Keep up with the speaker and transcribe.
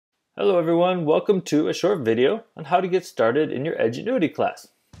Hello everyone, welcome to a short video on how to get started in your Edgenuity class.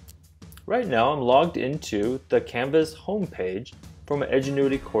 Right now I'm logged into the Canvas homepage for my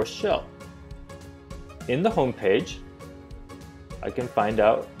Edgenuity course shell. In the homepage, I can find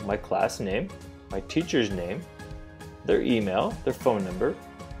out my class name, my teacher's name, their email, their phone number,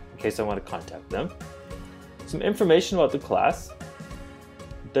 in case I want to contact them, some information about the class,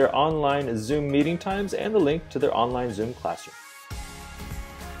 their online Zoom meeting times, and the link to their online Zoom classroom.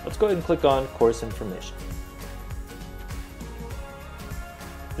 Let's go ahead and click on Course Information.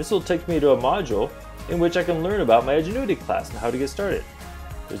 This will take me to a module in which I can learn about my Edgenuity class and how to get started.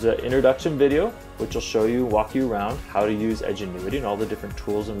 There's an introduction video which will show you, walk you around how to use Edgenuity and all the different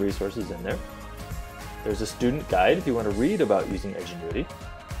tools and resources in there. There's a student guide if you want to read about using Edgenuity.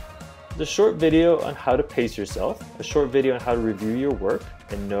 There's a short video on how to pace yourself, a short video on how to review your work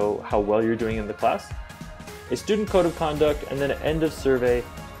and know how well you're doing in the class, a student code of conduct, and then an end of survey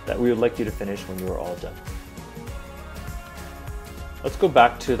that we would like you to finish when you are all done. Let's go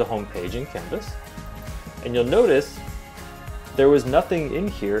back to the home page in Canvas, and you'll notice there was nothing in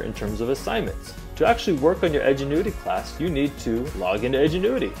here in terms of assignments. To actually work on your Edgenuity class, you need to log into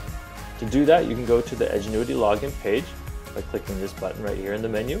Edgenuity. To do that, you can go to the Edgenuity login page by clicking this button right here in the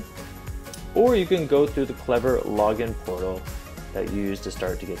menu, or you can go through the clever login portal that you use to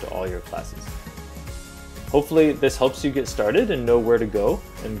start to get to all your classes. Hopefully this helps you get started and know where to go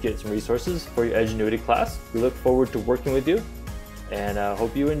and get some resources for your Edgenuity class. We look forward to working with you and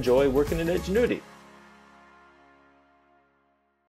hope you enjoy working in Edgenuity.